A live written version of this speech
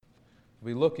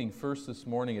We'll be looking first this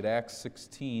morning at Acts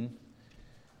 16. If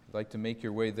you'd like to make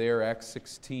your way there, Acts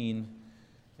 16,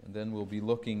 and then we'll be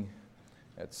looking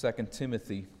at 2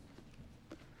 Timothy.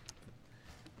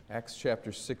 Acts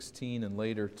chapter 16 and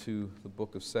later to the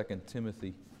book of 2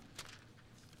 Timothy.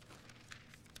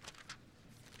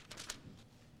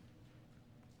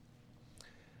 I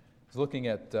was looking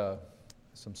at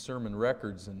some sermon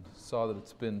records and saw that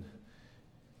it's been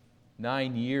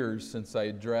 9 years since I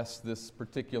addressed this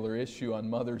particular issue on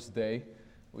Mother's Day.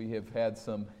 We have had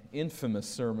some infamous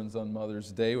sermons on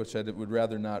Mother's Day, which I would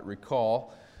rather not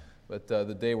recall. But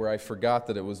the day where I forgot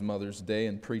that it was Mother's Day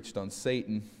and preached on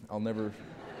Satan, I'll never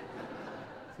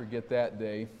forget that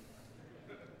day.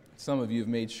 Some of you have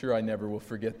made sure I never will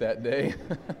forget that day.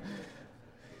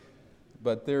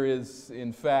 But there is,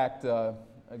 in fact, a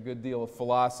good deal of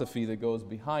philosophy that goes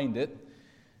behind it,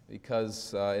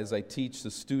 because as I teach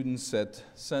the students at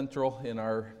Central in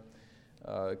our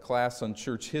class on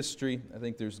church history, I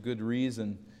think there's good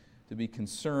reason to be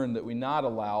concerned that we not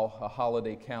allow a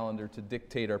holiday calendar to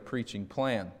dictate our preaching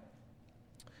plan.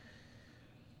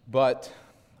 But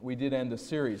we did end a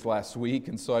series last week,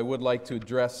 and so I would like to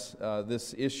address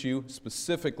this issue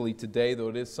specifically today, though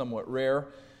it is somewhat rare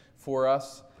for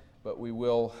us, but we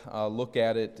will look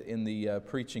at it in the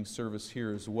preaching service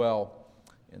here as well.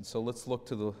 And so let's look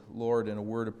to the Lord in a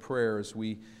word of prayer as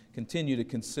we continue to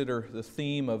consider the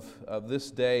theme of this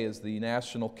day as the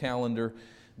national calendar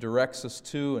directs us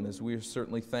to, and as we are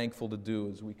certainly thankful to do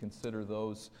as we consider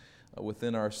those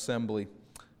within our assembly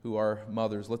who are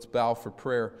mothers. Let's bow for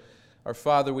prayer. Our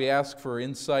Father, we ask for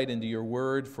insight into your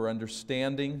word, for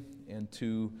understanding, and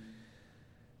to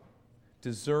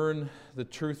discern the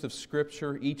truth of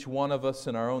Scripture, each one of us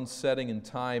in our own setting and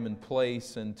time and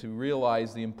place, and to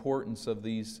realize the importance of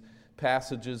these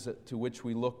passages to which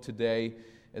we look today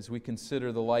as we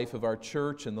consider the life of our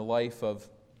church and the life of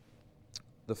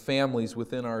the families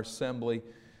within our assembly.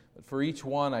 But for each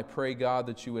one, I pray, God,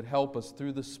 that you would help us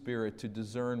through the Spirit to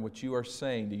discern what you are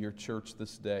saying to your church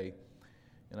this day.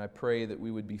 And I pray that we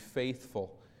would be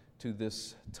faithful to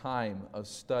this time of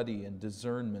study and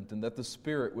discernment, and that the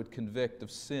Spirit would convict of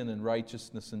sin and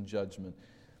righteousness and judgment.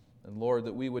 And Lord,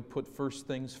 that we would put first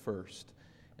things first,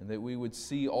 and that we would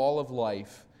see all of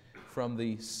life from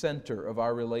the center of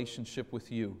our relationship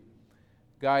with you.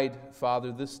 Guide,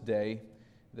 Father, this day,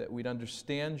 that we'd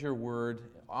understand your word,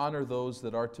 honor those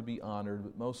that are to be honored,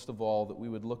 but most of all, that we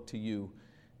would look to you,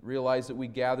 realize that we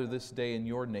gather this day in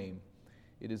your name.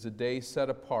 It is a day set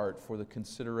apart for the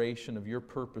consideration of your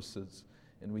purposes,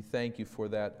 and we thank you for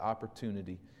that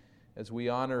opportunity. As we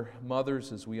honor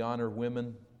mothers, as we honor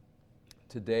women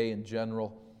today in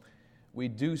general, we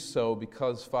do so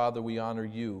because, Father, we honor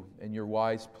you and your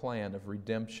wise plan of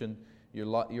redemption,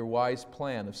 your wise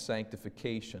plan of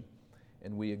sanctification,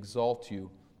 and we exalt you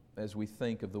as we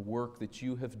think of the work that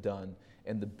you have done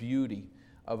and the beauty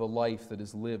of a life that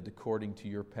is lived according to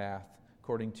your path,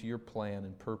 according to your plan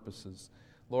and purposes.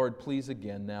 Lord, please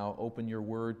again now open your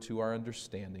word to our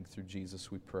understanding. Through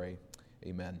Jesus we pray.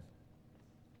 Amen.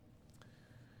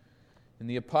 In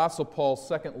the Apostle Paul's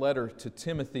second letter to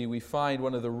Timothy, we find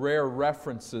one of the rare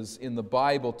references in the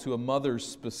Bible to a mother's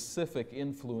specific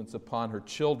influence upon her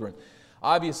children.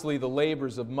 Obviously, the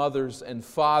labors of mothers and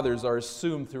fathers are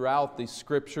assumed throughout the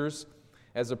Scriptures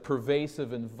as a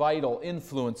pervasive and vital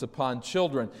influence upon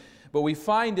children. But we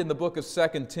find in the book of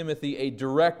 2 Timothy a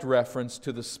direct reference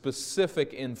to the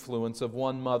specific influence of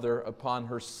one mother upon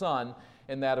her son,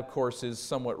 and that, of course, is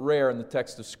somewhat rare in the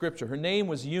text of Scripture. Her name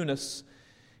was Eunice,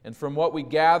 and from what we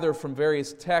gather from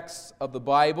various texts of the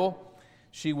Bible,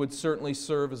 she would certainly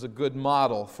serve as a good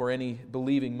model for any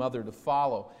believing mother to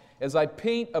follow. As I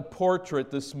paint a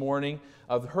portrait this morning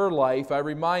of her life, I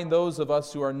remind those of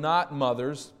us who are not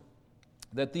mothers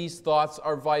that these thoughts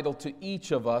are vital to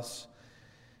each of us,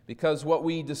 because what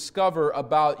we discover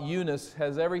about Eunice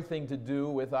has everything to do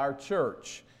with our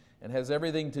church and has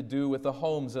everything to do with the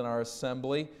homes in our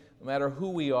assembly. No matter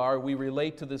who we are, we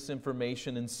relate to this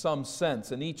information in some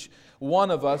sense, and each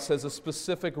one of us has a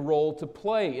specific role to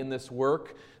play in this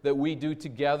work that we do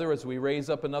together as we raise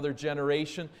up another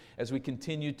generation, as we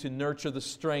continue to nurture the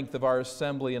strength of our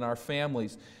assembly and our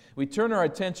families. We turn our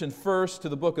attention first to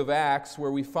the book of Acts,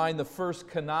 where we find the first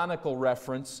canonical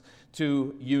reference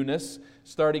to Eunice,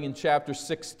 starting in chapter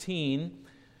 16.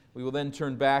 We will then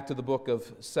turn back to the book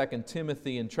of 2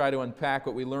 Timothy and try to unpack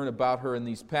what we learn about her in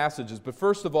these passages. But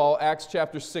first of all, Acts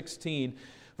chapter 16,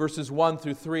 verses 1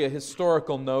 through 3, a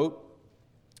historical note.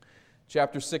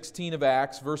 Chapter 16 of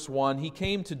Acts, verse 1, he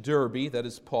came to Derbe, that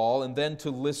is Paul, and then to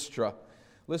Lystra.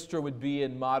 Lystra would be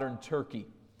in modern Turkey,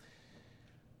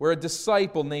 where a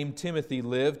disciple named Timothy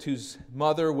lived, whose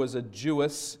mother was a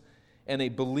Jewess, and a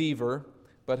believer,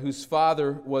 but whose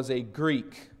father was a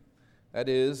Greek. That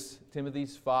is,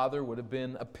 Timothy's father would have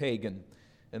been a pagan,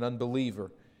 an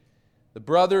unbeliever. The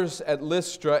brothers at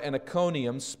Lystra and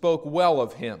Iconium spoke well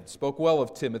of him, spoke well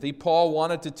of Timothy. Paul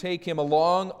wanted to take him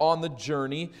along on the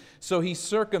journey, so he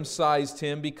circumcised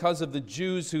him because of the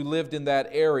Jews who lived in that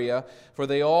area, for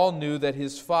they all knew that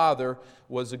his father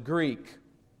was a Greek.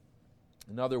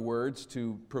 In other words,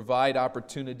 to provide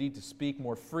opportunity to speak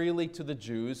more freely to the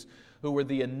Jews, who were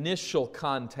the initial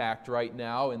contact right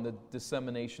now in the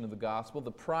dissemination of the gospel,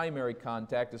 the primary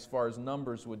contact as far as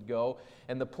numbers would go,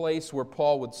 and the place where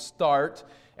Paul would start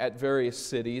at various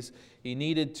cities. He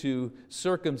needed to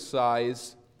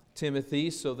circumcise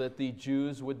Timothy so that the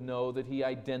Jews would know that he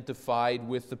identified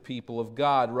with the people of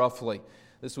God, roughly.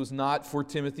 This was not for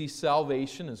Timothy's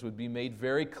salvation, as would be made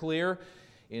very clear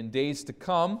in days to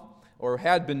come, or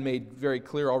had been made very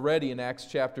clear already in Acts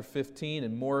chapter 15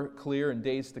 and more clear in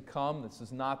days to come. This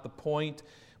is not the point,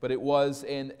 but it was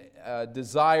a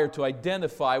desire to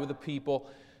identify with the people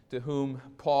to whom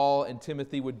Paul and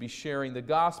Timothy would be sharing the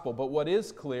gospel. But what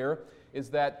is clear is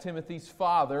that Timothy's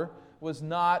father was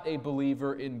not a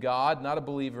believer in God, not a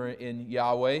believer in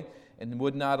Yahweh, and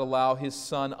would not allow his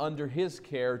son under his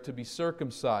care to be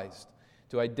circumcised,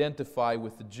 to identify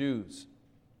with the Jews.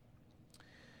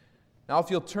 Now, if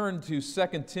you'll turn to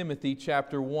 2 Timothy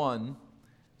chapter 1,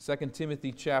 2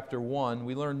 Timothy chapter 1,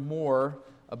 we learn more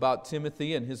about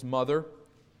Timothy and his mother.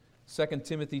 2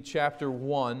 Timothy chapter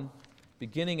 1,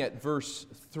 beginning at verse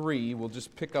 3, we'll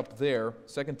just pick up there.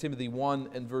 2 Timothy 1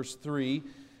 and verse 3,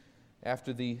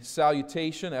 after the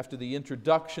salutation, after the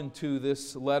introduction to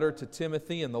this letter to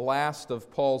Timothy and the last of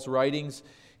Paul's writings,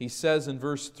 he says in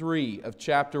verse 3 of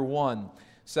chapter 1,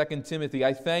 2 Timothy,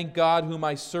 I thank God whom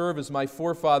I serve as my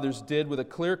forefathers did with a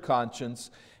clear conscience.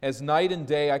 As night and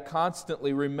day I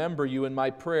constantly remember you in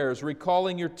my prayers.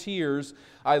 Recalling your tears,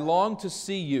 I long to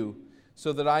see you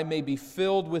so that I may be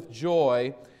filled with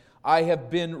joy. I have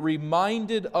been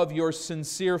reminded of your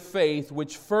sincere faith,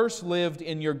 which first lived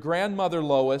in your grandmother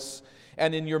Lois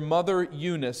and in your mother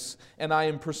Eunice, and I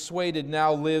am persuaded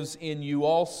now lives in you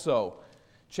also.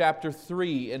 Chapter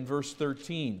 3 and verse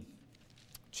 13.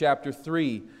 Chapter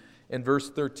 3 and verse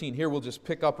 13. Here we'll just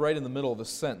pick up right in the middle of the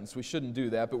sentence. We shouldn't do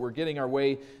that, but we're getting our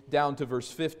way down to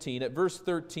verse 15. At verse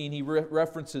 13, he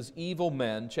references evil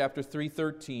men, chapter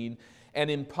 3:13, and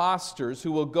impostors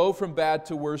who will go from bad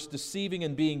to worse, deceiving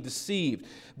and being deceived.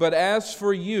 But as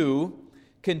for you,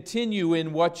 continue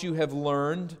in what you have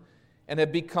learned and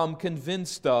have become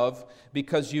convinced of,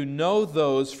 because you know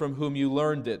those from whom you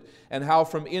learned it, and how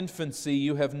from infancy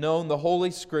you have known the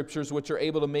Holy Scriptures, which are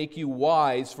able to make you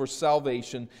wise for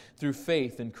salvation through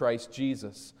faith in Christ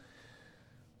Jesus.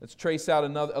 Let's trace out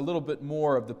a little bit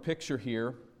more of the picture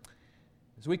here.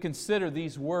 As we consider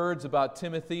these words about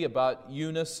Timothy, about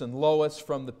Eunice and Lois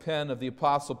from the pen of the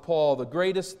Apostle Paul, the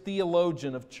greatest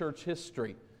theologian of church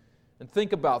history. And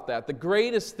think about that. The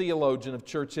greatest theologian of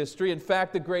church history, in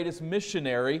fact, the greatest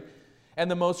missionary, and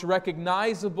the most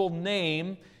recognizable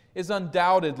name is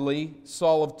undoubtedly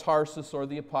Saul of Tarsus or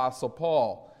the Apostle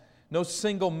Paul. No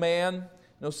single man,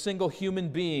 no single human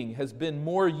being has been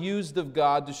more used of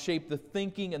God to shape the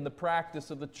thinking and the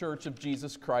practice of the Church of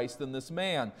Jesus Christ than this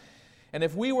man. And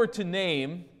if we were to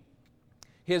name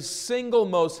his single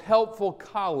most helpful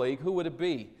colleague, who would it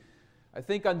be? I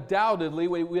think undoubtedly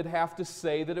we would have to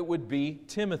say that it would be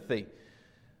Timothy.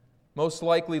 Most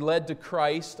likely led to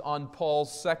Christ on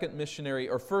Paul's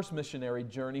first missionary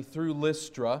journey through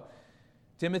Lystra.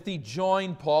 Timothy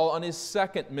joined Paul on his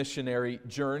second missionary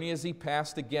journey as he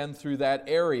passed again through that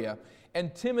area.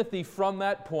 And Timothy, from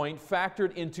that point,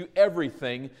 factored into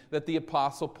everything that the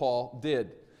Apostle Paul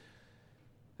did.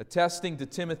 Attesting to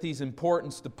Timothy's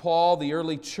importance to Paul, the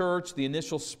early church, the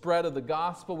initial spread of the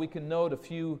gospel, we can note a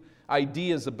few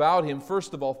ideas about him.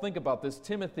 First of all, think about this.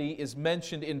 Timothy is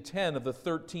mentioned in 10 of the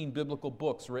 13 biblical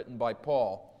books written by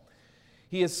Paul.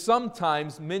 He is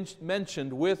sometimes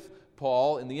mentioned with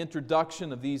Paul in the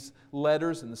introduction of these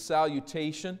letters and the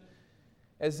salutation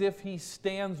as if he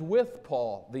stands with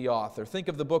Paul, the author. Think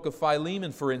of the book of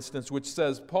Philemon, for instance, which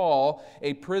says, Paul,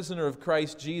 a prisoner of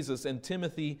Christ Jesus, and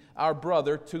Timothy, our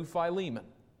brother, to Philemon.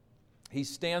 He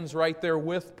stands right there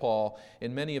with Paul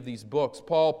in many of these books.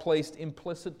 Paul placed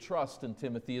implicit trust in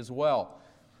Timothy as well.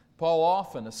 Paul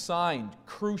often assigned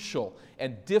crucial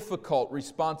and difficult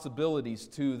responsibilities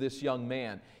to this young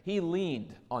man. He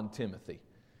leaned on Timothy.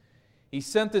 He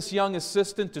sent this young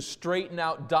assistant to straighten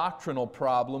out doctrinal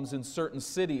problems in certain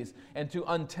cities and to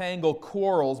untangle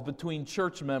quarrels between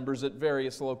church members at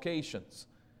various locations.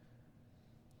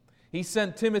 He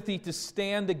sent Timothy to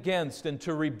stand against and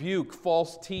to rebuke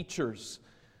false teachers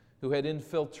who had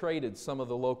infiltrated some of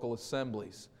the local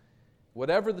assemblies.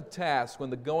 Whatever the task, when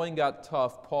the going got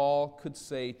tough, Paul could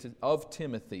say of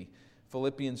Timothy,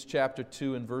 Philippians chapter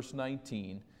 2 and verse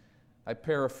 19, I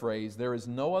paraphrase, there is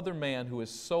no other man who is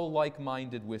so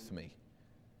like-minded with me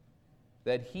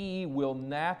that he will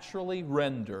naturally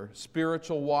render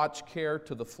spiritual watch care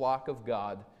to the flock of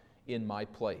God in my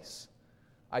place.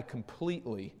 I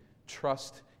completely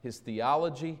trust his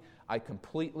theology. I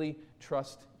completely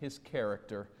trust his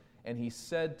character. And he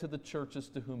said to the churches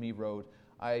to whom he wrote,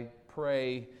 I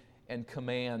pray and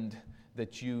command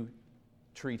that you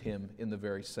treat him in the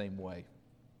very same way.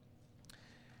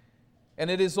 And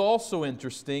it is also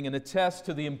interesting and attests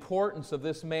to the importance of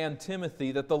this man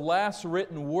Timothy that the last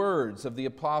written words of the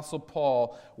Apostle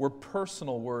Paul were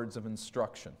personal words of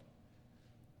instruction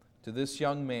to this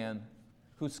young man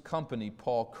whose company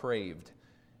Paul craved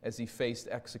as he faced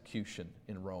execution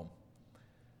in Rome.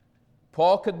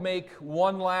 Paul could make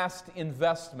one last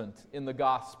investment in the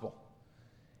gospel,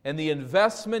 and the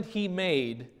investment he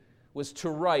made was to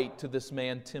write to this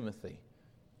man Timothy,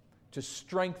 to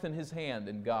strengthen his hand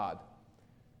in God,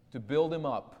 to build him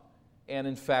up, and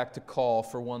in fact to call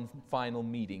for one final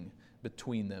meeting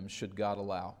between them, should God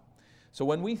allow. So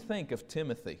when we think of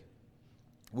Timothy,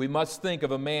 we must think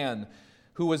of a man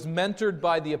who was mentored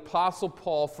by the Apostle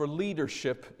Paul for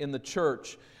leadership in the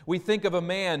church. We think of a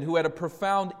man who had a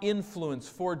profound influence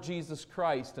for Jesus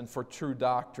Christ and for true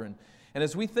doctrine. And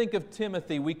as we think of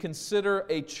Timothy, we consider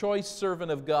a choice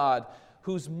servant of God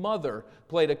whose mother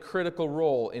played a critical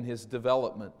role in his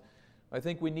development. I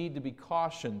think we need to be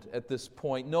cautioned at this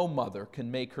point. No mother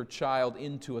can make her child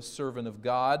into a servant of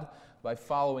God by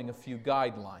following a few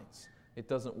guidelines. It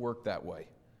doesn't work that way.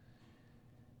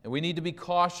 And we need to be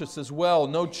cautious as well.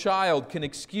 No child can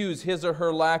excuse his or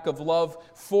her lack of love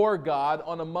for God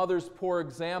on a mother's poor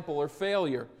example or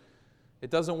failure.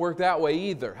 It doesn't work that way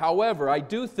either. However, I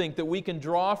do think that we can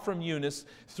draw from Eunice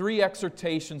 3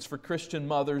 exhortations for Christian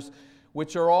mothers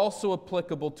which are also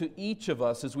applicable to each of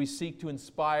us as we seek to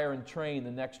inspire and train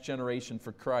the next generation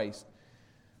for Christ.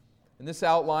 And this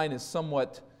outline is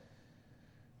somewhat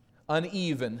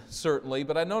uneven, certainly,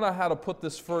 but I don't know how to put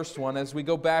this first one as we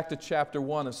go back to chapter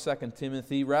 1 of 2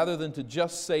 Timothy, rather than to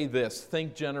just say this,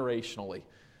 think generationally.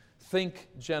 Think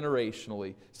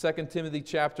generationally. 2 Timothy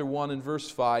chapter 1 and verse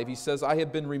 5, he says, I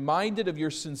have been reminded of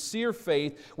your sincere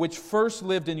faith, which first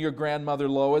lived in your grandmother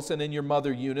Lois and in your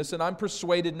mother Eunice, and I'm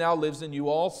persuaded now lives in you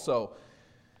also.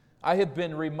 I have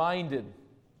been reminded.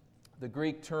 The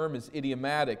Greek term is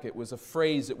idiomatic. It was a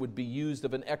phrase that would be used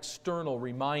of an external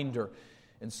reminder.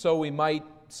 And so we might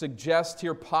suggest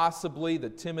here possibly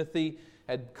that Timothy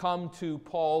had come to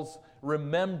Paul's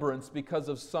remembrance because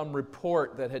of some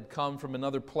report that had come from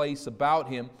another place about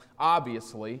him.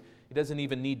 Obviously, he doesn't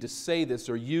even need to say this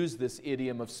or use this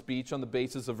idiom of speech on the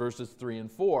basis of verses 3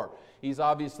 and 4. He's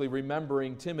obviously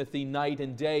remembering Timothy night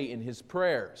and day in his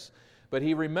prayers. But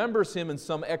he remembers him in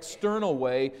some external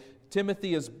way.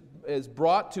 Timothy is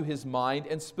brought to his mind,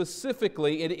 and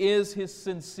specifically it is his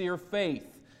sincere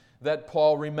faith that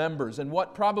Paul remembers, and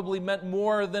what probably meant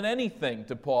more than anything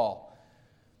to Paul.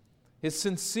 His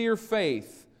sincere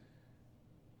faith,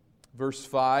 verse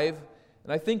 5,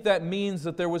 and I think that means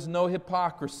that there was no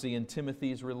hypocrisy in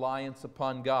Timothy's reliance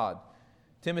upon God.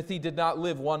 Timothy did not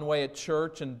live one way at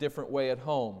church and a different way at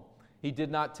home. He did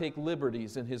not take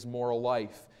liberties in his moral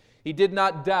life. He did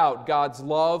not doubt God's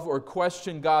love or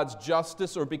question God's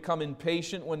justice or become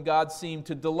impatient when God seemed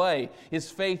to delay.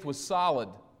 His faith was solid.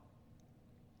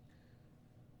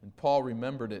 And Paul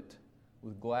remembered it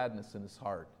with gladness in his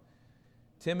heart.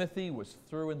 Timothy was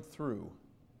through and through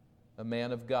a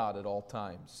man of God at all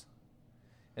times.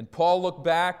 And Paul looked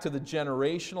back to the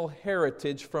generational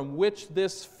heritage from which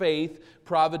this faith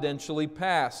providentially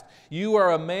passed. You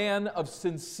are a man of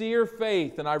sincere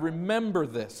faith, and I remember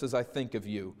this as I think of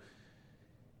you.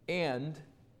 And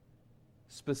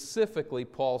specifically,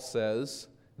 Paul says,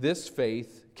 this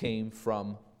faith came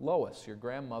from Lois, your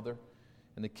grandmother,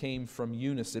 and it came from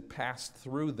Eunice. It passed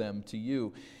through them to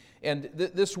you. And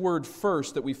this word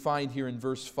first that we find here in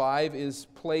verse 5 is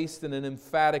placed in an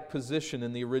emphatic position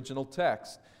in the original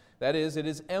text. That is, it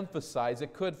is emphasized.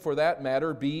 It could, for that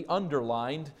matter, be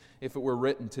underlined if it were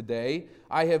written today.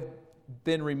 I have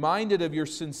been reminded of your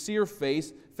sincere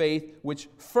faith which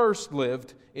first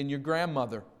lived in your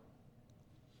grandmother.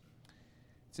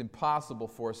 It's impossible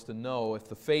for us to know if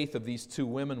the faith of these two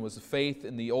women was a faith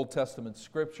in the Old Testament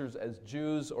Scriptures as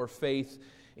Jews or faith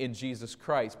in Jesus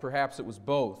Christ. Perhaps it was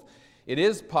both. It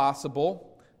is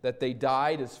possible that they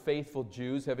died as faithful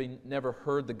Jews, having never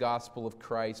heard the gospel of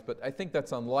Christ, but I think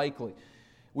that's unlikely.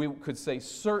 We could say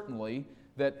certainly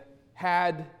that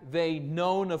Had they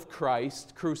known of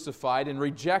Christ crucified and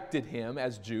rejected Him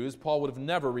as Jews, Paul would have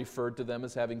never referred to them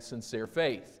as having sincere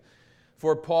faith.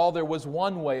 For Paul, there was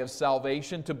one way of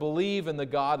salvation. To believe in the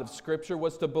God of Scripture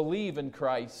was to believe in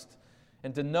Christ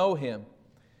and to know Him.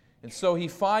 And so he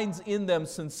finds in them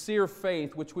sincere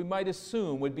faith, which we might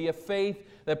assume would be a faith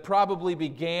that probably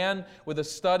began with a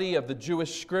study of the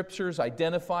Jewish Scriptures,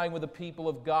 identifying with the people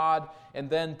of God, and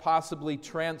then possibly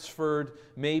transferred,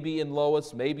 maybe in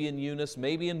Lois, maybe in Eunice,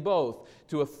 maybe in both,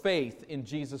 to a faith in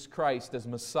Jesus Christ as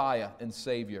Messiah and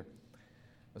Savior.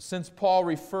 Since Paul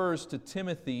refers to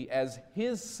Timothy as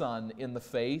his son in the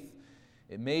faith,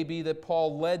 it may be that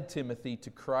Paul led Timothy to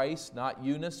Christ, not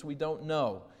Eunice, we don't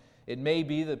know. It may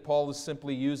be that Paul is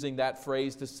simply using that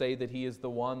phrase to say that he is the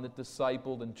one that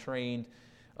discipled and trained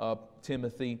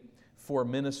Timothy for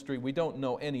ministry. We don't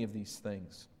know any of these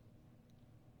things.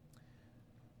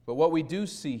 But what we do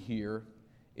see here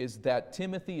is that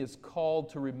Timothy is called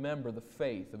to remember the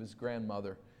faith of his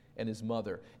grandmother and his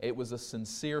mother. It was a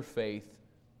sincere faith.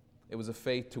 It was a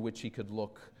faith to which he could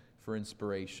look for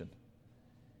inspiration.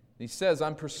 He says,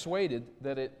 I'm persuaded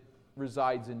that it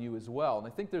resides in you as well. And I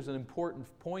think there's an important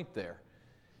point there.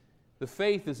 The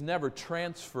faith is never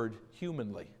transferred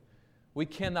humanly. We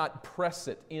cannot press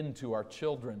it into our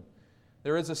children.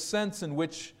 There is a sense in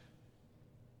which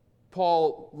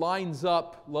Paul lines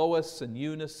up Lois and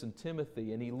Eunice and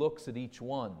Timothy, and he looks at each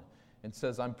one and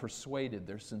says, I'm persuaded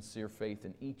there's sincere faith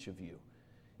in each of you.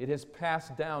 It has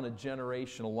passed down a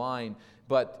generational line,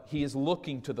 but he is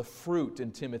looking to the fruit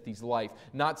in Timothy's life,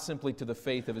 not simply to the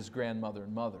faith of his grandmother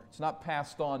and mother. It's not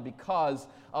passed on because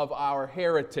of our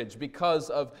heritage, because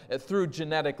of through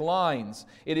genetic lines.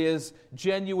 It is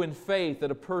genuine faith that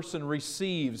a person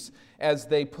receives as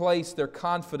they place their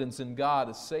confidence in God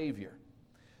as Savior.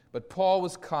 But Paul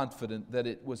was confident that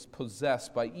it was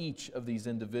possessed by each of these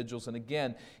individuals. And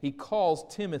again, he calls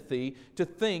Timothy to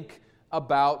think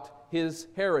about his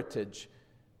heritage.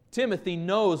 Timothy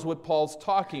knows what Paul's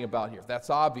talking about here. That's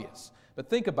obvious. But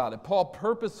think about it. Paul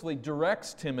purposefully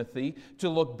directs Timothy to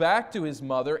look back to his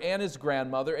mother and his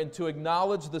grandmother and to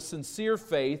acknowledge the sincere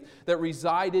faith that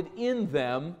resided in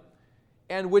them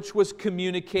and which was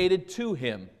communicated to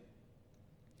him.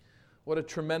 What a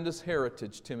tremendous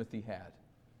heritage Timothy had.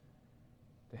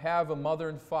 To have a mother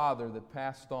and father that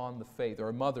passed on the faith, or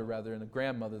a mother rather and a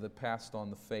grandmother that passed on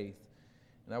the faith.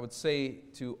 And I would say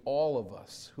to all of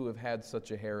us who have had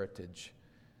such a heritage,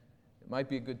 it might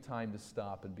be a good time to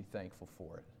stop and be thankful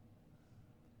for it.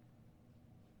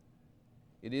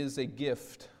 It is a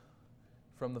gift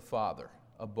from the Father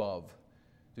above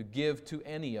to give to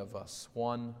any of us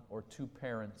one or two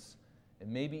parents, and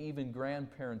maybe even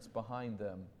grandparents behind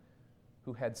them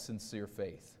who had sincere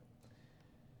faith.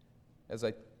 As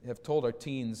I have told our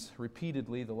teens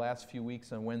repeatedly the last few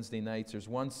weeks on Wednesday nights, there's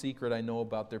one secret I know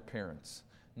about their parents.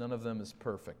 None of them is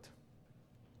perfect.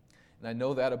 And I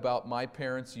know that about my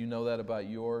parents, you know that about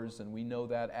yours, and we know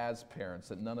that as parents,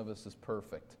 that none of us is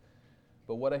perfect.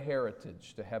 But what a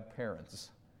heritage to have parents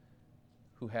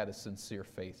who had a sincere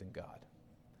faith in God.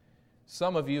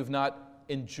 Some of you have not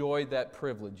enjoyed that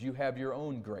privilege. You have your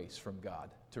own grace from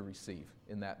God to receive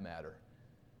in that matter.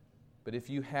 But if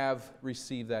you have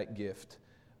received that gift,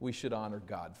 we should honor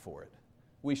God for it.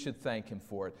 We should thank Him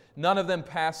for it. None of them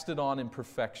passed it on in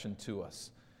perfection to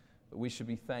us. But we should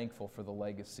be thankful for the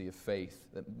legacy of faith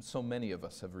that so many of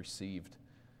us have received.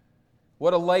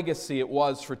 What a legacy it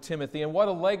was for Timothy, and what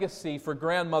a legacy for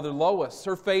grandmother Lois.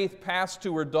 Her faith passed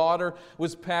to her daughter,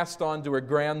 was passed on to her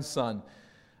grandson.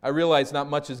 I realize not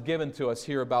much is given to us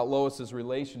here about Lois's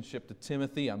relationship to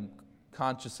Timothy. I'm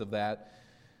conscious of that.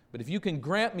 But if you can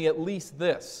grant me at least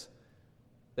this,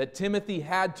 that Timothy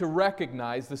had to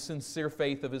recognize the sincere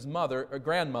faith of his mother or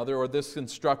grandmother, or this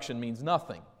instruction means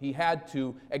nothing. He had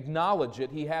to acknowledge it.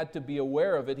 He had to be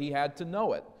aware of it. He had to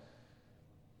know it.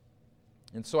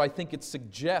 And so I think it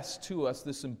suggests to us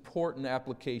this important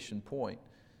application point.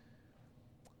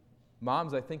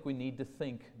 Moms, I think we need to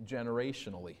think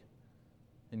generationally,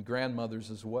 and grandmothers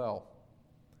as well.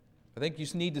 I think you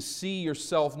need to see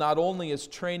yourself not only as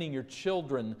training your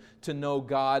children to know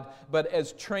God, but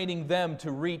as training them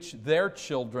to reach their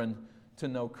children to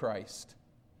know Christ.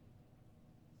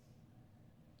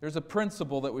 There's a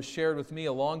principle that was shared with me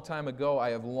a long time ago. I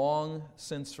have long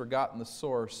since forgotten the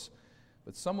source,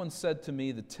 but someone said to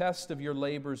me, the test of your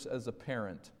labors as a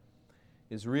parent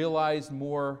is realized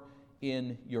more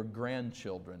in your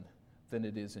grandchildren than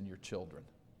it is in your children.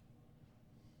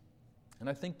 And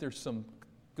I think there's some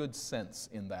good sense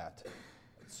in that.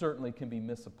 It certainly can be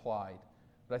misapplied,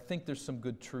 but I think there's some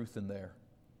good truth in there.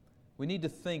 We need to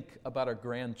think about our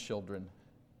grandchildren.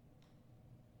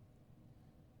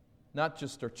 not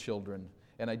just our children.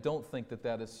 And I don't think that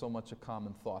that is so much a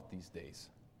common thought these days.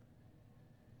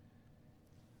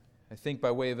 I think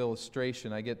by way of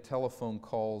illustration, I get telephone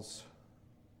calls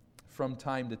from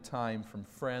time to time from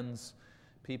friends,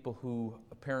 people who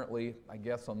apparently, I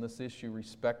guess on this issue,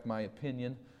 respect my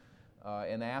opinion,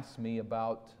 and ask me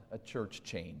about a church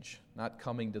change, not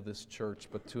coming to this church,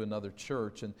 but to another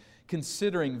church, and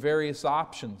considering various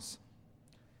options.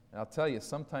 And I'll tell you,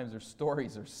 sometimes their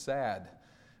stories are sad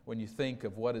when you think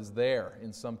of what is there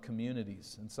in some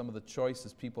communities, and some of the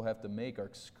choices people have to make are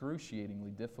excruciatingly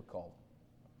difficult.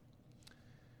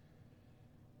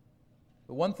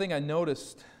 But one thing I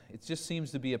noticed, it just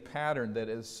seems to be a pattern that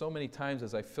as so many times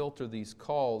as I filter these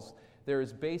calls, there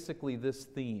is basically this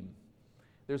theme.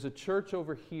 There's a church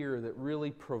over here that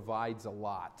really provides a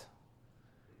lot.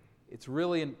 It's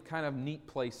really a kind of neat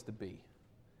place to be.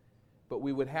 But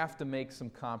we would have to make some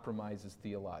compromises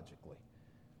theologically.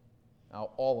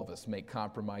 Now, all of us make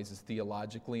compromises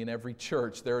theologically in every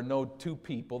church. There are no two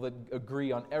people that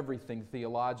agree on everything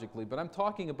theologically, but I'm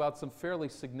talking about some fairly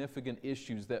significant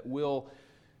issues that will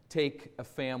take a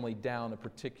family down a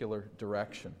particular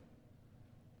direction.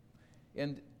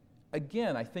 And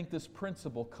again, I think this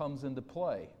principle comes into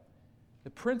play. The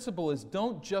principle is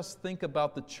don't just think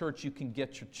about the church you can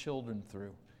get your children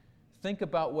through. Think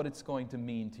about what it's going to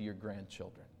mean to your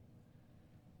grandchildren.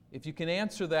 If you can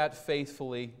answer that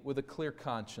faithfully with a clear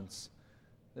conscience,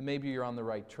 then maybe you're on the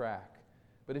right track.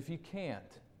 But if you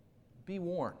can't, be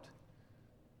warned.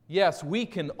 Yes, we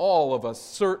can, all of us,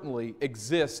 certainly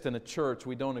exist in a church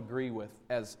we don't agree with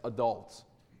as adults.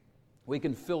 We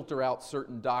can filter out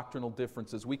certain doctrinal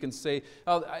differences. We can say,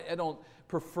 oh, I don't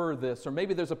prefer this, or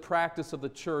maybe there's a practice of the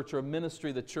church or a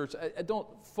ministry of the church. I don't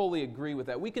fully agree with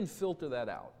that. We can filter that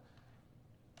out.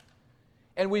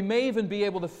 And we may even be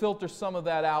able to filter some of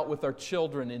that out with our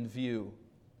children in view.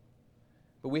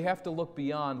 But we have to look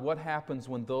beyond what happens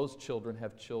when those children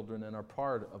have children and are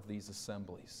part of these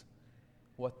assemblies.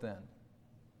 What then?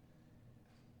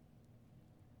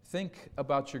 Think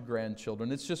about your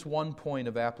grandchildren. It's just one point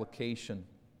of application.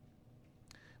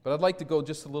 But I'd like to go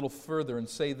just a little further and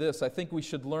say this. I think we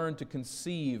should learn to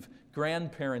conceive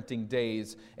grandparenting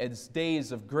days as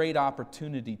days of great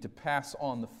opportunity to pass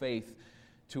on the faith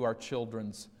to our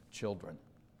children's children.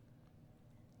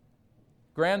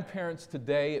 Grandparents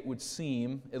today, it would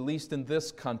seem, at least in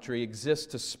this country,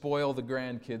 exist to spoil the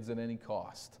grandkids at any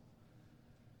cost.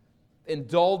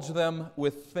 Indulge them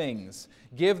with things.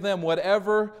 Give them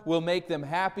whatever will make them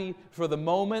happy for the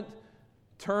moment.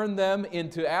 Turn them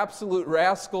into absolute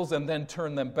rascals and then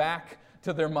turn them back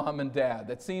to their mom and dad.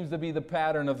 That seems to be the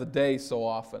pattern of the day so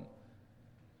often.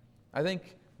 I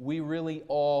think we really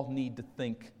all need to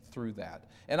think through that.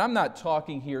 And I'm not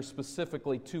talking here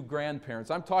specifically to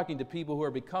grandparents. I'm talking to people who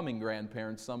are becoming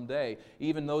grandparents someday,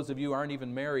 even those of you who aren't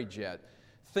even married yet.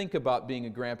 Think about being a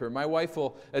grandparent. My wife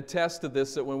will attest to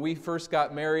this, that when we first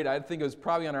got married, I think it was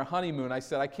probably on our honeymoon, I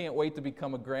said, I can't wait to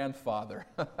become a grandfather.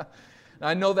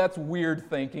 I know that's weird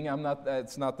thinking.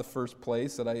 It's not the first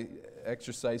place that I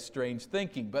exercise strange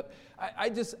thinking, but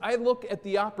I look at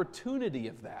the opportunity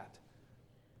of that.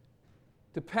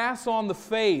 To pass on the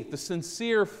faith, the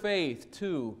sincere faith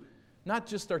to not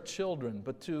just our children,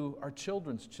 but to our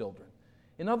children's children.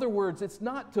 In other words, it's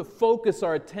not to focus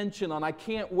our attention on, I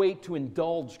can't wait to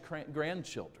indulge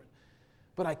grandchildren,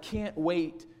 but I can't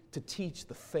wait to teach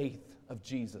the faith of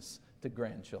Jesus to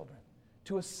grandchildren,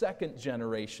 to a second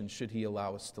generation should He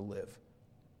allow us to live.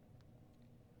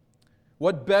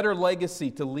 What better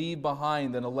legacy to leave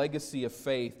behind than a legacy of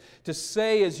faith? To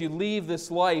say as you leave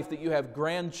this life that you have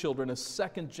grandchildren, a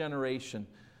second generation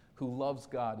who loves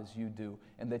God as you do,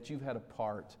 and that you've had a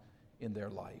part in their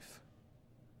life.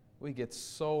 We get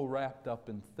so wrapped up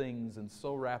in things and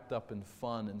so wrapped up in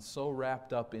fun and so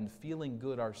wrapped up in feeling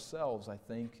good ourselves, I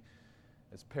think,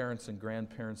 as parents and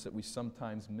grandparents, that we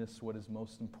sometimes miss what is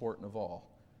most important of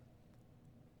all.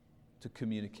 To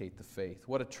communicate the faith.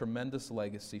 What a tremendous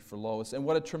legacy for Lois, and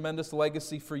what a tremendous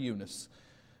legacy for Eunice.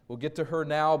 We'll get to her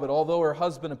now, but although her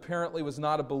husband apparently was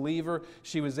not a believer,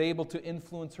 she was able to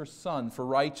influence her son for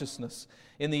righteousness.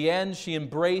 In the end, she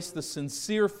embraced the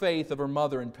sincere faith of her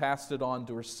mother and passed it on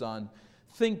to her son.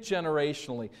 Think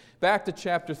generationally. Back to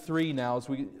chapter 3 now as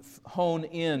we hone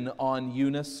in on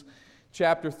Eunice.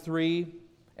 Chapter 3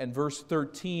 and verse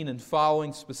 13 and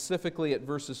following, specifically at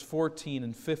verses 14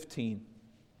 and 15.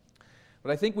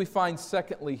 But I think we find,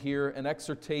 secondly, here an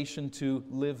exhortation to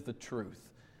live the truth.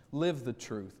 Live the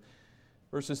truth.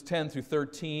 Verses 10 through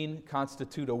 13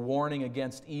 constitute a warning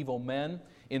against evil men.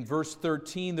 In verse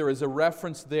 13, there is a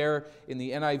reference there in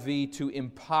the NIV to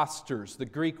impostors. The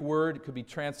Greek word could be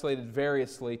translated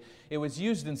variously. It was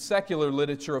used in secular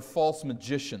literature of false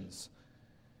magicians.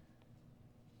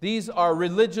 These are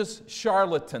religious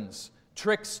charlatans,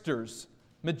 tricksters,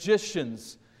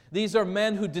 magicians. These are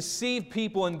men who deceive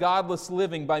people in godless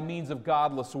living by means of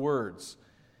godless words.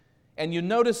 And you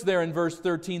notice there in verse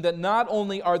 13 that not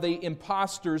only are they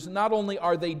impostors, not only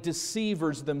are they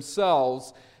deceivers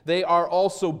themselves, they are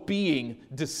also being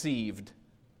deceived.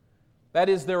 That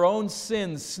is, their own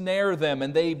sins snare them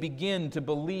and they begin to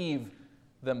believe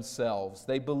themselves.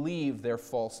 They believe their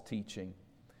false teaching.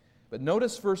 But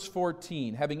notice verse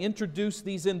 14. Having introduced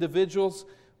these individuals,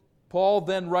 Paul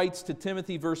then writes to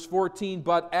Timothy, verse 14,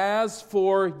 "But as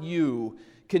for you,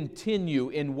 continue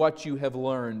in what you have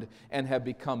learned and have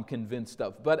become convinced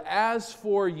of." But as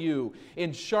for you,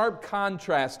 in sharp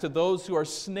contrast to those who are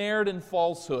snared in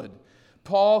falsehood,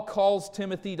 Paul calls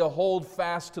Timothy to hold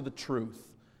fast to the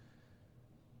truth.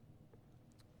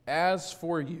 As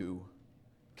for you,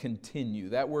 continue.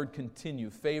 That word continue,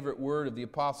 favorite word of the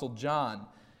Apostle John.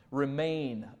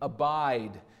 Remain,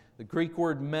 abide. The Greek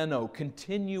word meno,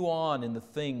 continue on in the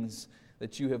things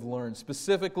that you have learned.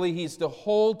 Specifically, he's to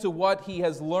hold to what he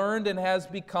has learned and has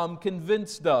become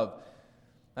convinced of.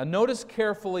 Now notice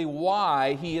carefully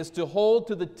why he is to hold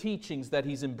to the teachings that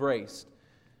he's embraced.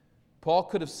 Paul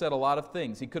could have said a lot of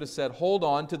things. He could have said, hold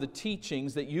on to the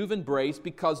teachings that you've embraced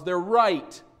because they're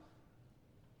right.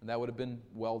 And that would have been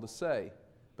well to say.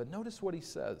 But notice what he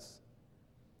says.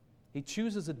 He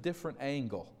chooses a different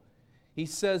angle. He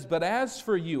says, but as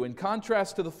for you, in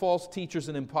contrast to the false teachers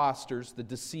and impostors, the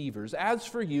deceivers, as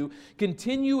for you,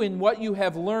 continue in what you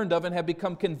have learned of and have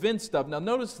become convinced of. Now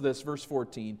notice this, verse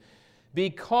 14.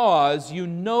 Because you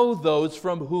know those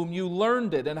from whom you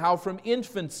learned it, and how from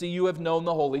infancy you have known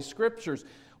the Holy Scriptures.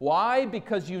 Why?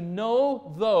 Because you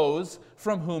know those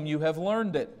from whom you have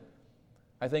learned it.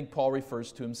 I think Paul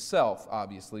refers to himself,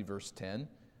 obviously, verse 10.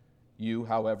 You,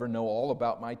 however, know all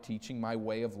about my teaching, my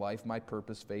way of life, my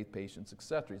purpose, faith, patience,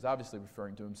 etc. He's obviously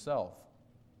referring to himself.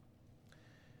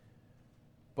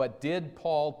 But did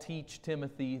Paul teach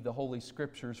Timothy the Holy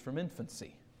Scriptures from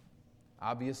infancy?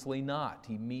 Obviously not.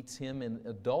 He meets him in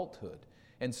adulthood.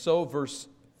 And so verse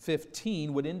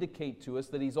 15 would indicate to us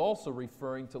that he's also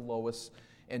referring to Lois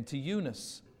and to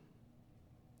Eunice.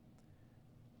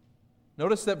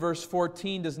 Notice that verse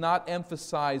 14 does not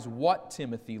emphasize what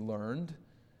Timothy learned,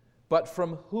 but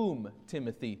from whom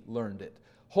Timothy learned it.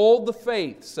 Hold the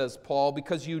faith, says Paul,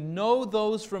 because you know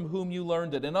those from whom you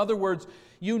learned it. In other words,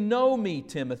 you know me,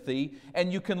 Timothy,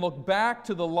 and you can look back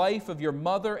to the life of your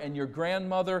mother and your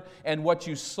grandmother, and what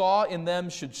you saw in them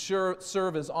should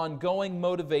serve as ongoing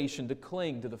motivation to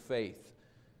cling to the faith.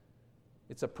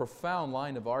 It's a profound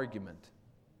line of argument.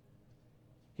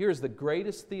 Here's the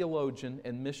greatest theologian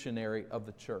and missionary of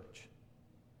the church.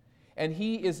 And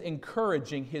he is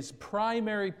encouraging his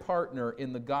primary partner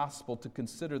in the gospel to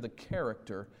consider the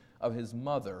character of his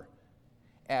mother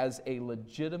as a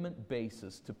legitimate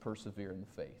basis to persevere in the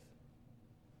faith.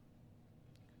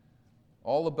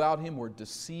 All about him were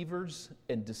deceivers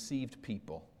and deceived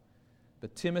people.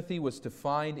 But Timothy was to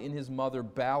find in his mother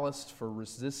ballast for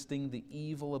resisting the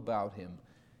evil about him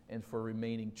and for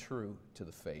remaining true to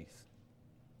the faith.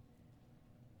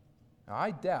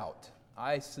 Now,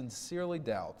 I sincerely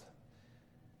doubt,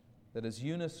 that as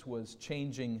Eunice was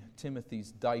changing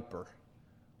Timothy's diaper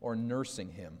or nursing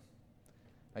him,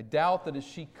 I doubt that as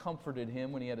she comforted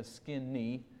him when he had a skinned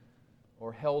knee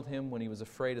or held him when he was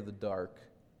afraid of the dark,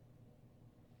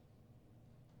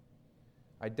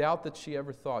 I doubt that she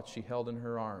ever thought she held in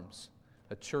her arms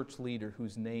a church leader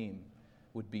whose name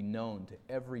would be known to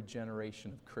every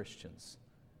generation of Christians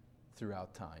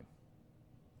throughout time.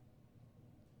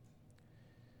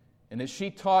 And as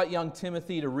she taught young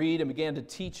Timothy to read and began to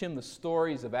teach him the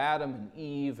stories of Adam and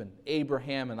Eve and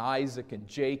Abraham and Isaac and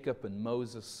Jacob and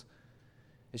Moses,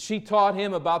 as she taught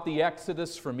him about the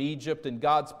Exodus from Egypt and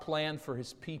God's plan for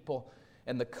His people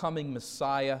and the coming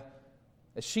Messiah,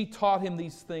 as she taught him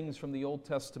these things from the Old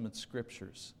Testament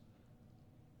Scriptures,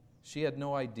 she had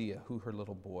no idea who her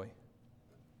little boy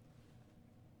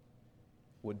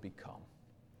would become.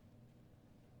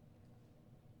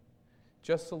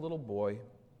 Just a little boy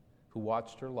who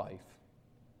watched her life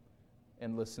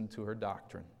and listened to her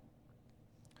doctrine.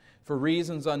 For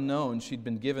reasons unknown, she'd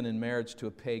been given in marriage to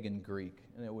a pagan Greek,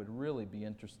 and it would really be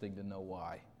interesting to know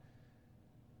why.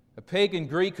 A pagan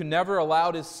Greek who never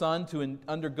allowed his son to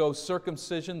undergo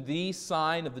circumcision, the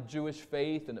sign of the Jewish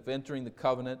faith and of entering the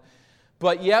covenant,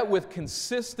 but yet with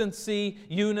consistency,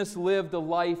 Eunice lived a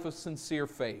life of sincere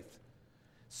faith.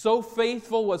 So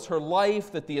faithful was her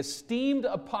life that the esteemed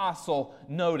apostle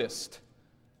noticed.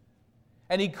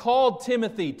 And he called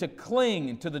Timothy to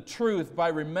cling to the truth by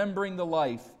remembering the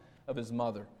life of his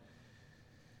mother.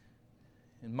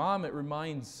 And Mom, it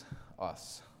reminds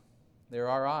us, there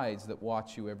are eyes that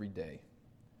watch you every day.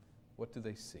 What do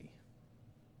they see?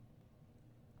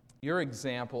 Your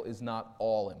example is not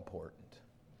all important.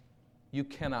 You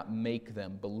cannot make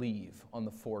them believe on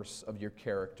the force of your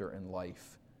character and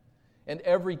life. And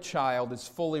every child is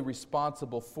fully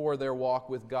responsible for their walk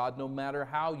with God, no matter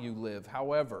how you live.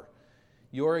 However,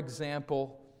 your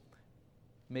example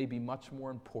may be much more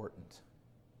important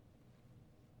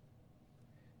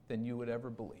than you would ever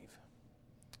believe.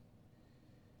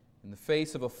 In the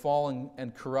face of a fallen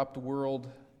and corrupt world,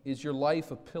 is your life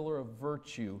a pillar of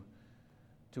virtue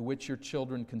to which your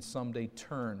children can someday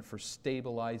turn for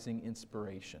stabilizing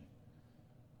inspiration?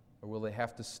 Or will they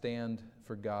have to stand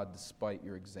for God despite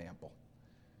your example?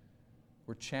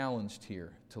 We're challenged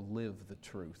here to live the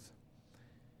truth.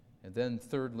 And then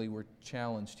thirdly, we're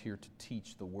challenged here to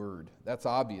teach the Word. That's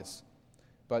obvious.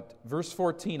 But verse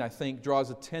 14, I think, draws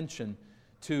attention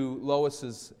to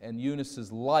Lois's and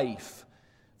Eunice's life.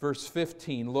 Verse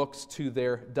 15 looks to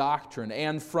their doctrine.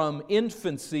 And from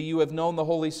infancy you have known the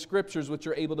Holy Scriptures, which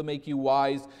are able to make you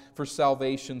wise for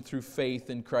salvation through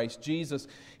faith in Christ Jesus.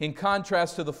 In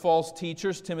contrast to the false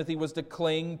teachers, Timothy was to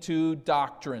cling to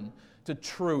doctrine, to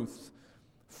truth.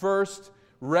 First,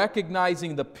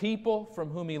 recognizing the people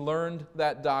from whom he learned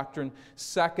that doctrine.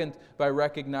 Second, by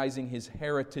recognizing his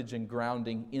heritage and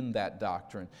grounding in that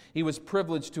doctrine. He was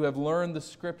privileged to have learned the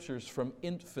Scriptures from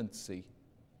infancy.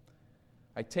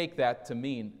 I take that to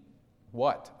mean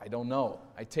what? I don't know.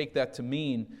 I take that to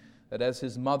mean that as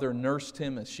his mother nursed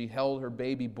him, as she held her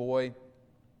baby boy,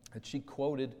 that she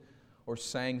quoted or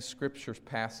sang Scripture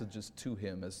passages to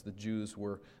him, as the Jews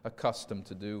were accustomed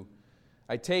to do.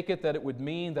 I take it that it would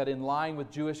mean that in line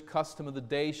with Jewish custom of the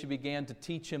day, she began to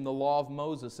teach him the law of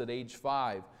Moses at age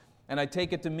 5. And I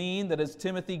take it to mean that as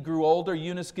Timothy grew older,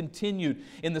 Eunice continued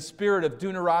in the spirit of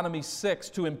Deuteronomy 6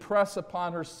 to impress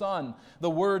upon her son the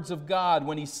words of God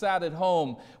when he sat at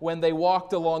home, when they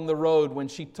walked along the road, when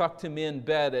she tucked him in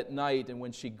bed at night, and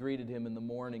when she greeted him in the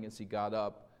morning as he got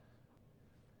up.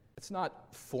 It's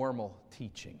not formal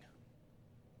teaching.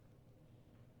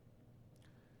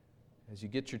 As you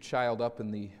get your child up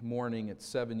in the morning at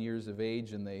 7 years of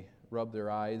age and they rub their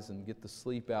eyes and get the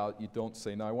sleep out, you don't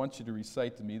say, "Now I want you to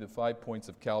recite to me the 5 points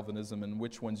of Calvinism and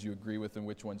which ones you agree with and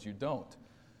which ones you don't."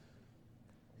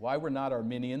 Why we're not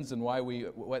Arminians and why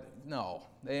no,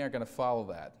 they aren't going to follow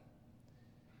that.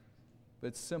 But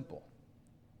it's simple.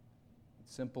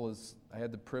 It's simple as I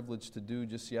had the privilege to do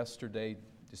just yesterday,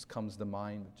 just comes to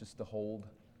mind, just to hold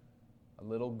a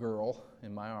little girl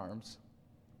in my arms,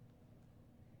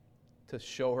 to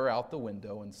show her out the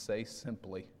window and say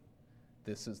simply,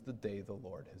 "This is the day the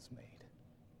Lord has made.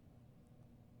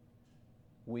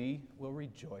 We will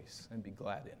rejoice and be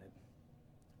glad in it.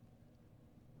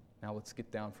 Now let's get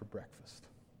down for breakfast."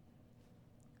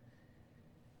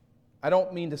 I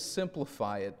don't mean to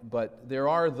simplify it, but there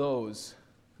are those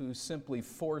who simply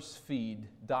force feed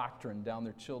doctrine down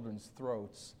their children's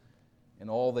throats, and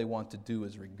all they want to do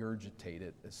is regurgitate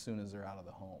it as soon as they're out of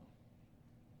the home.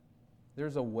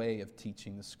 There's a way of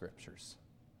teaching the Scriptures.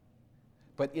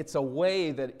 But it's a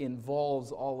way that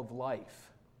involves all of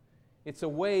life. It's a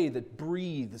way that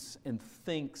breathes and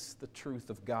thinks the truth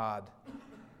of God.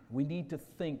 We need to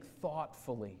think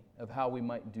thoughtfully of how we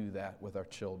might do that with our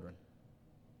children,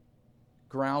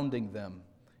 grounding them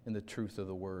in the truth of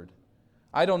the Word.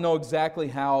 I don't know exactly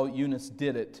how Eunice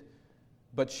did it,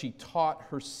 but she taught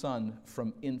her son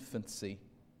from infancy.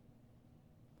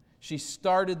 She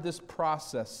started this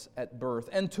process at birth.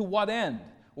 And to what end?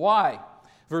 Why?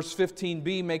 Verse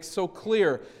 15b makes so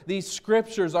clear, these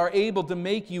Scriptures are able to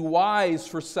make you wise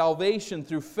for salvation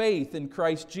through faith in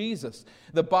Christ Jesus.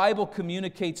 The Bible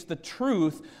communicates the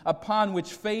truth upon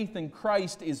which faith in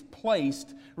Christ is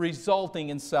placed, resulting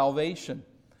in salvation.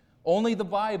 Only the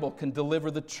Bible can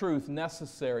deliver the truth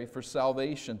necessary for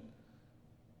salvation.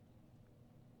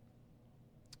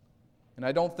 And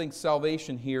I don't think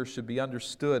salvation here should be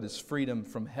understood as freedom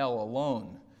from hell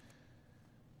alone,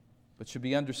 but should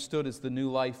be understood as the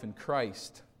new life in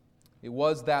Christ. It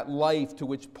was that life to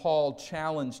which Paul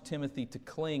challenged Timothy to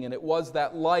cling, and it was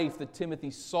that life that Timothy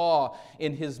saw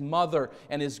in his mother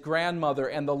and his grandmother,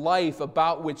 and the life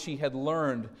about which he had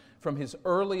learned from his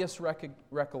earliest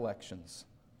recollections.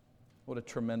 What a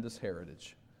tremendous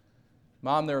heritage.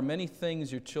 Mom, there are many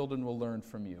things your children will learn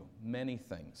from you. Many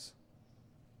things.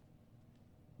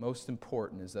 Most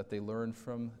important is that they learn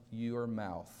from your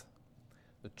mouth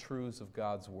the truths of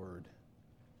God's Word.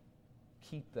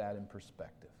 Keep that in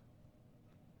perspective.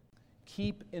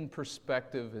 Keep in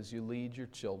perspective as you lead your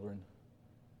children,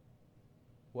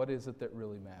 what is it that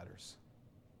really matters?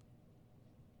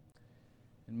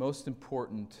 And most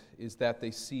important is that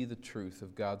they see the truth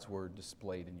of God's Word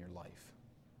displayed in your life.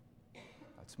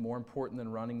 That's more important than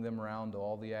running them around to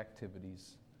all the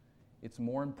activities. It's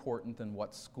more important than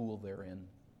what school they're in.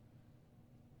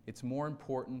 It's more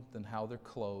important than how they're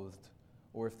clothed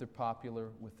or if they're popular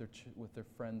with their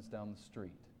friends down the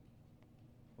street.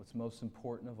 What's most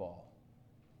important of all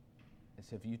is,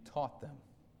 have you taught them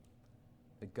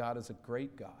that God is a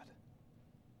great God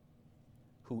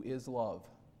who is love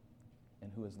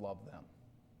and who has loved them?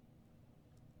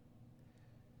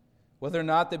 Whether or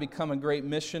not they become a great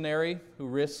missionary who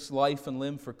risks life and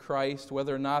limb for Christ,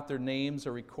 whether or not their names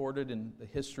are recorded in the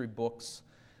history books,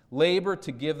 labor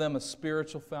to give them a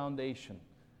spiritual foundation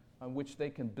on which they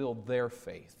can build their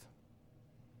faith.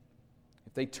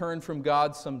 If they turn from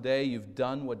God someday, you've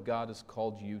done what God has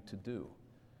called you to do.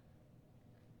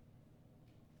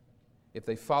 If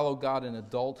they follow God in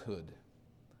adulthood,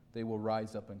 they will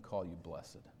rise up and call you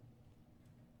blessed.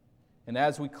 And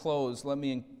as we close, let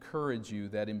me encourage you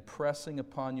that impressing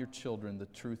upon your children the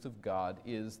truth of God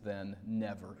is then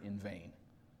never in vain.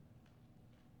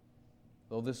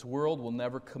 Though this world will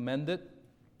never commend it,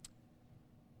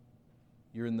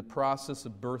 you're in the process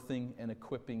of birthing and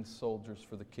equipping soldiers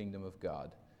for the kingdom of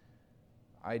God.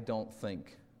 I don't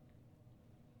think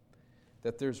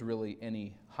that there's really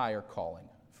any higher calling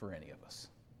for any of us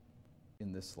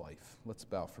in this life. Let's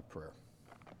bow for prayer.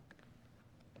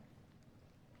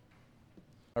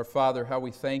 Our Father, how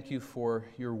we thank you for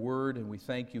your word, and we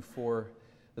thank you for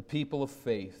the people of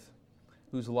faith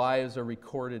whose lives are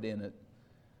recorded in it.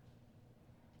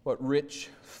 What rich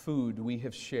food we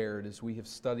have shared as we have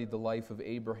studied the life of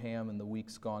Abraham in the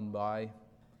weeks gone by,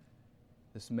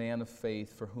 this man of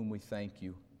faith for whom we thank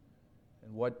you.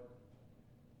 And what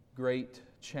great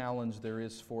challenge there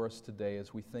is for us today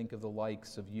as we think of the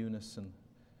likes of Eunice and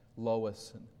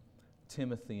Lois and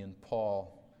Timothy and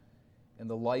Paul, and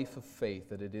the life of faith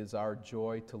that it is our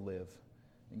joy to live.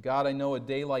 And God, I know a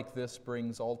day like this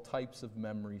brings all types of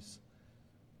memories,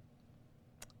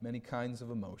 many kinds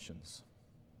of emotions.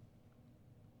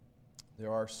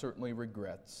 There are certainly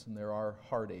regrets, and there are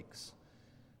heartaches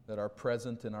that are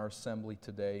present in our assembly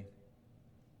today.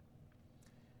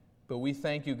 But we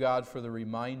thank you, God, for the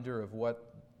reminder of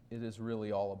what it is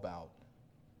really all about.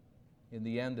 In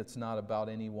the end, it's not about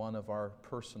any one of our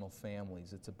personal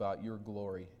families. It's about your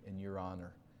glory and your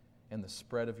honor and the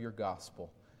spread of your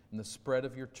gospel and the spread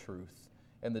of your truth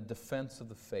and the defense of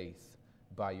the faith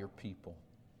by your people.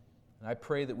 And I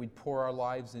pray that we'd pour our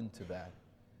lives into that,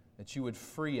 that you would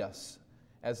free us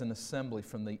as an assembly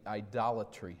from the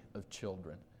idolatry of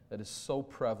children that is so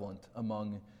prevalent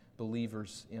among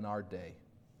believers in our day,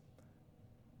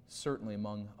 certainly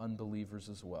among unbelievers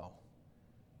as well.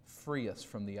 Free us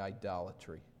from the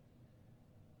idolatry.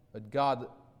 But God,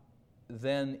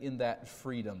 then in that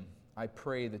freedom, I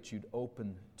pray that you'd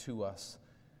open to us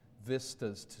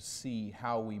vistas to see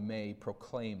how we may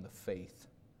proclaim the faith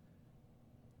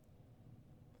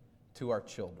to our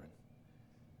children.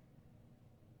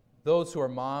 Those who are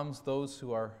moms, those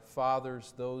who are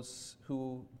fathers, those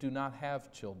who do not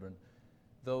have children,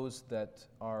 those that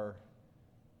are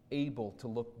able to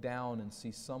look down and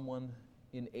see someone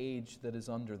in age that is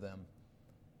under them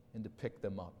and to pick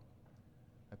them up.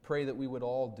 I pray that we would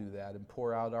all do that and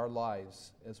pour out our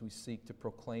lives as we seek to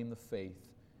proclaim the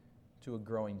faith to a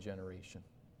growing generation.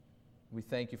 We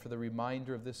thank you for the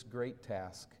reminder of this great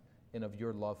task and of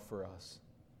your love for us.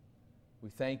 We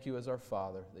thank you as our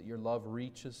Father that your love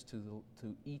reaches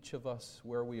to each of us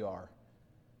where we are.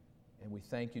 And we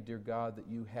thank you, dear God, that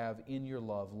you have in your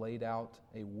love laid out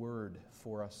a word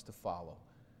for us to follow.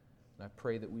 And I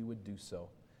pray that we would do so,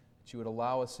 that you would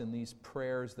allow us in these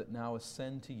prayers that now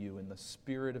ascend to you in the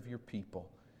spirit of your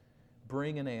people.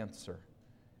 Bring an answer.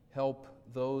 Help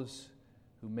those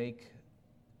who make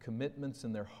commitments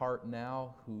in their heart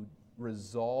now, who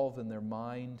resolve in their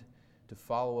mind to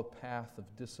follow a path of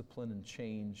discipline and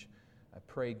change. I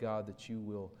pray, God, that you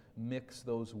will mix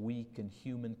those weak and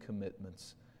human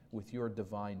commitments with your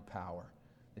divine power,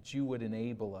 that you would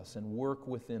enable us and work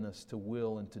within us to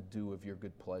will and to do of your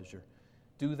good pleasure.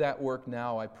 Do that work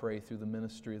now, I pray, through the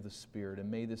ministry of the Spirit,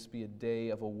 and may this be a day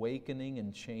of awakening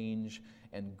and change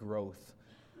and growth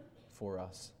for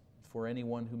us. For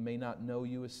anyone who may not know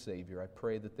you as Savior, I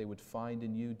pray that they would find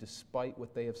in you, despite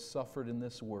what they have suffered in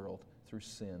this world through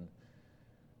sin,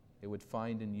 they would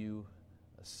find in you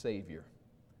a Savior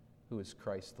who is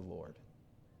Christ the Lord.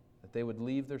 That they would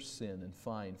leave their sin and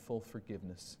find full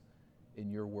forgiveness in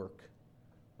your work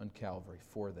on Calvary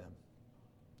for them.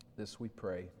 This we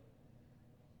pray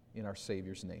in our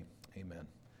Savior's name. Amen.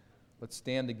 Let's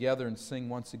stand together and sing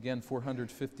once again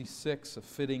 456, a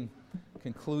fitting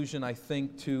conclusion, I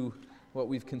think, to what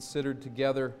we've considered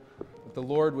together, that the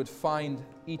Lord would find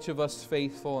each of us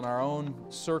faithful in our own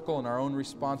circle and our own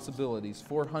responsibilities.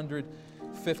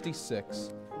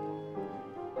 456.